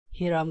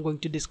Here I'm going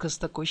to discuss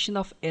the question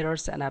of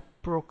errors and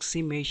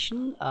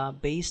approximation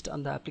based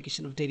on the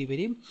application of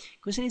derivative.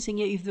 Question is saying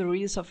here, if the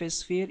radius of a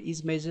sphere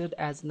is measured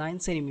as 9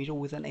 cm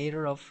with an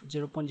error of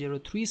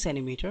 0.03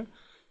 cm.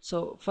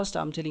 So first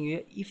I'm telling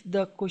you, if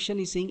the question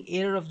is saying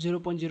error of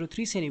 0.03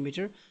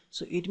 cm,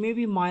 so it may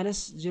be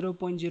minus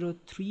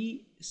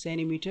 0.03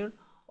 cm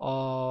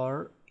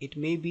or it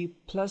may be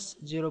plus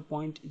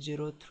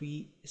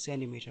 0.03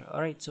 cm.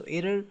 Alright, so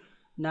error,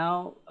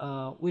 now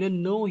we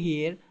don't know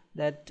here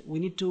that we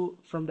need to,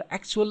 from the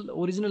actual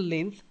original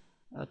length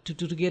to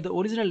get the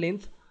original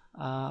length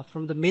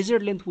from the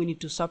measured length, we need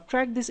to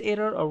subtract this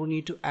error or we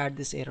need to add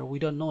this error. We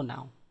don't know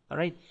now.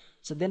 Alright,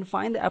 so then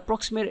find the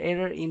approximate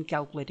error in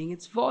calculating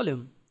its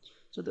volume.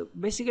 So the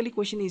basically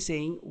question is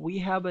saying we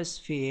have a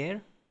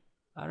sphere,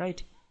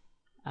 alright,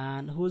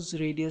 and whose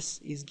radius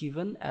is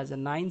given as a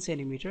 9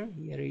 cm.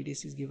 Here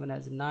radius is given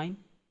as 9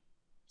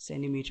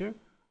 cm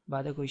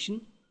by the question,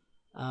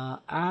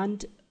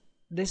 and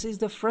this is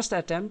the first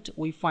attempt.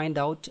 We find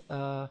out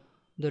the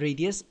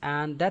radius,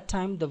 and that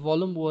time the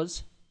volume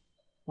was,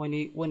 when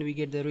we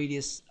get the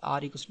radius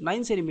r equals to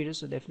 9 cm,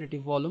 so definitely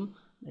volume,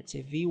 let's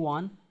say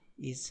v1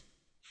 is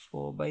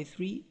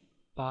 4/3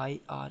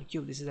 pi r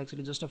cube. This is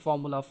actually just a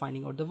formula of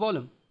finding out the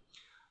volume.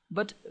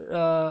 But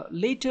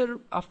later,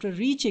 after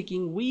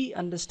rechecking, we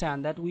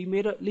understand that we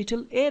made a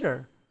little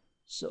error.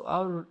 So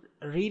our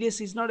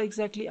radius is not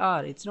exactly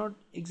r, it's not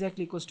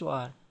exactly equals to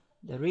r.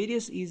 The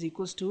radius is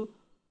equals to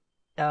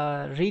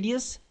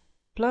radius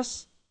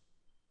plus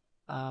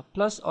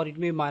or it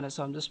may minus.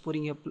 So I'm just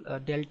putting a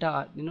delta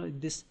r,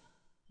 this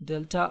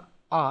delta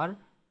r,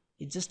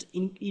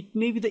 it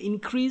may be the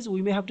increase.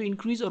 We may have to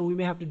increase or we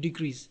may have to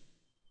decrease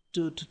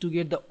to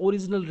get the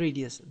original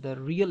radius, the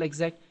real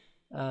exact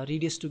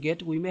radius to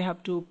get. We may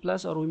have to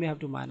plus or we may have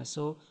to minus.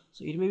 So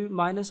it may be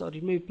minus or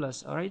it may be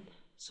plus. Alright,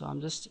 so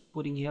I'm just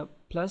putting here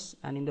plus,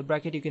 and in the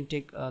bracket you can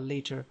take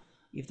later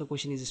if the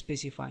question is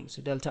specifying.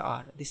 So delta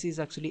r, this is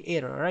actually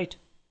error, right?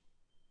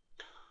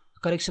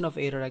 Correction of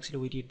error actually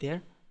we did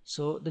there.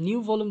 So the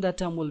new volume, that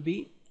term will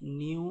be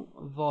new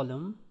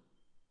volume.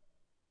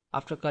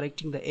 After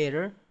correcting the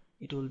error,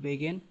 it will be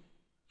again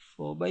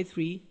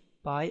 4/3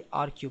 pi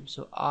r cube.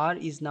 So r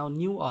is now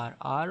new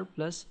r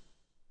plus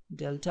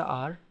delta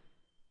r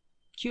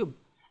cube.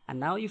 And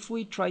now if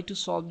we try to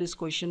solve this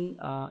question,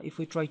 if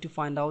we try to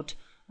find out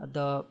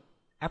the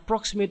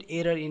approximate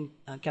error in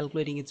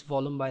calculating its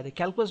volume by the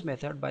calculus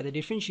method, by the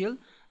differential,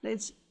 then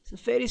it's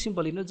very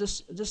simple.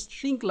 Just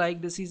think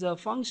like this is a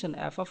function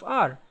f of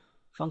r,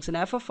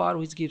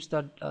 which gives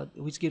the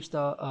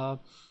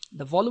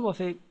volume of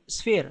a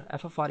sphere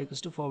f of r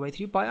equals to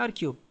 4/3 pi r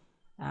cube,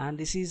 and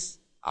this is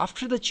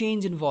after the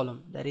change in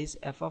volume, that is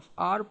f of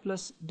r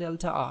plus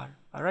delta r.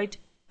 All right,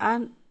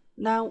 and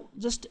now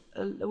just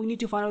we need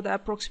to find out the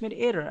approximate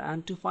error,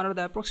 and to find out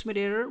the approximate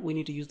error we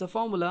need to use the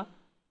formula,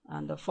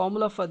 and the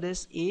formula for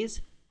this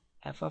is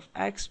f of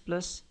x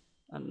plus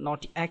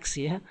not x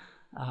here.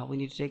 We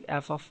need to take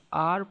f of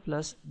r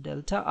plus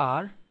delta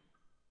r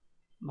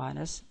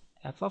minus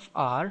f of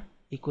r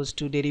equals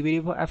to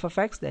derivative of f of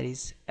x, that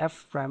is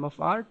f prime of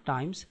r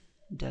times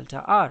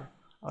delta r.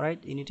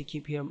 Alright, you need to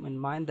keep here in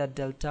mind that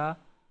delta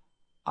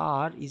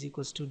r is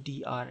equals to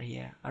dr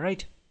here.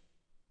 Alright,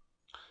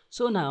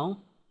 so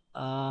now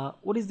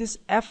what is this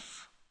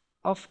f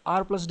of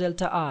r plus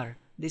delta r?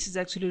 This is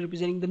actually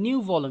representing the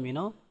new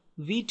volume,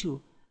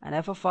 v2, and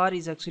f of r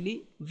is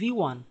actually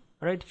v1.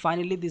 Right,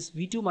 finally this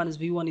v2 minus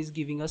v1 is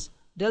giving us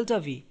delta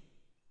v,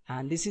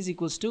 and this is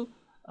equals to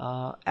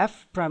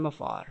f prime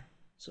of r.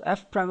 So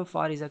f prime of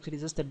r is actually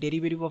just the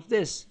derivative of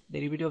this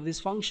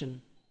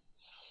function.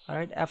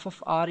 Alright, f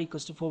of r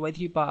equals to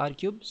 4/3 pi r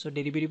cube. So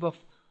derivative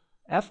of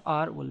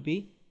fr will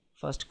be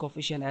first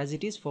coefficient as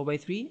it is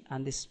 4/3,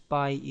 and this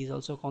pi is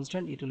also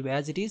constant, it will be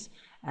as it is.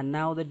 And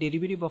now the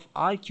derivative of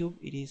r cube,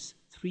 it is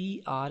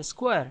 3r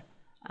square,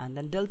 and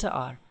then delta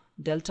r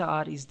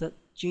is the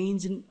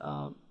change in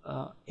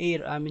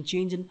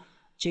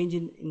change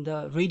in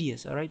the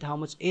radius. All right, how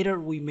much error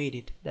we made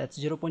it, that's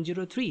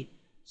 0.03,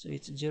 so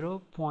it's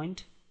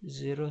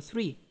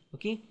 0.03.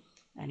 okay,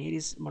 and here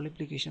is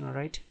multiplication. All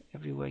right,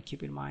 everywhere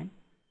keep in mind.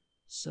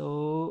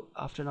 So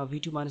after now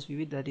v2 minus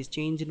vv, that is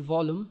change in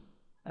volume,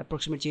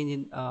 approximate change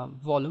in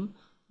volume,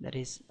 that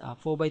is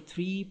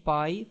 4/3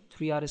 pi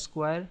 3r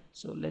square.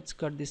 So let's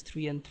cut this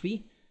 3 and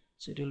 3,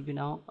 so it will be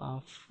now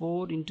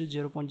 4 into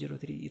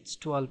 0.03, it's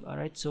 12. All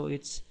right, so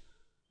it's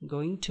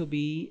going to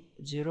be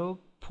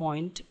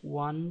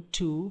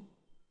 0.12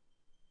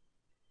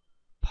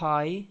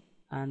 pi,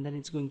 and then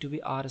it's going to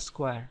be r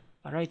square.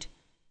 All right,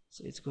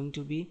 so it's going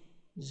to be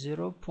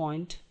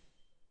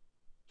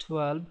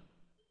 0.12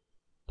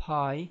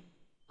 pi,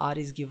 r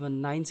is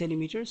given 9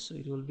 centimeters, so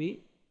it will be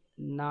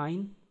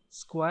 9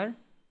 square.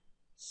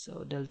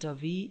 So delta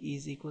v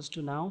is equals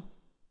to now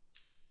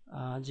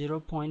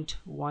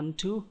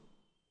 0.12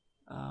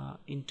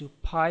 into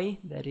pi,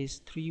 that is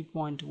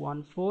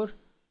 3.14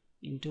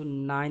 into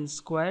 9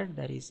 square,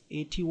 that is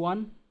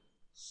 81.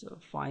 So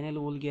finally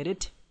we'll get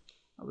it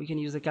We can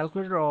use the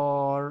calculator,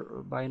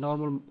 or by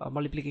normal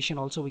multiplication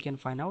also we can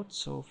find out.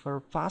 So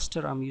for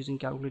faster, I'm using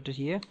calculator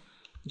here.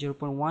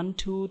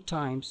 0.12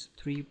 times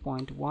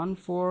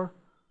 3.14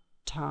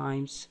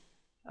 times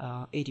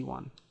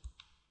 81,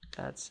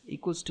 that's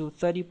equals to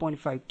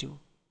 30.52.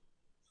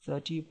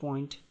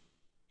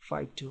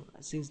 30.52.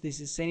 Since this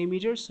is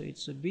centimeters, so it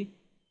should be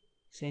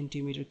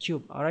centimeter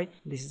cube. All right,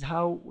 this is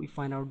how we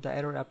find out the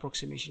error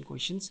approximation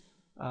questions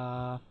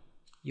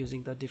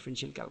using the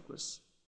differential calculus.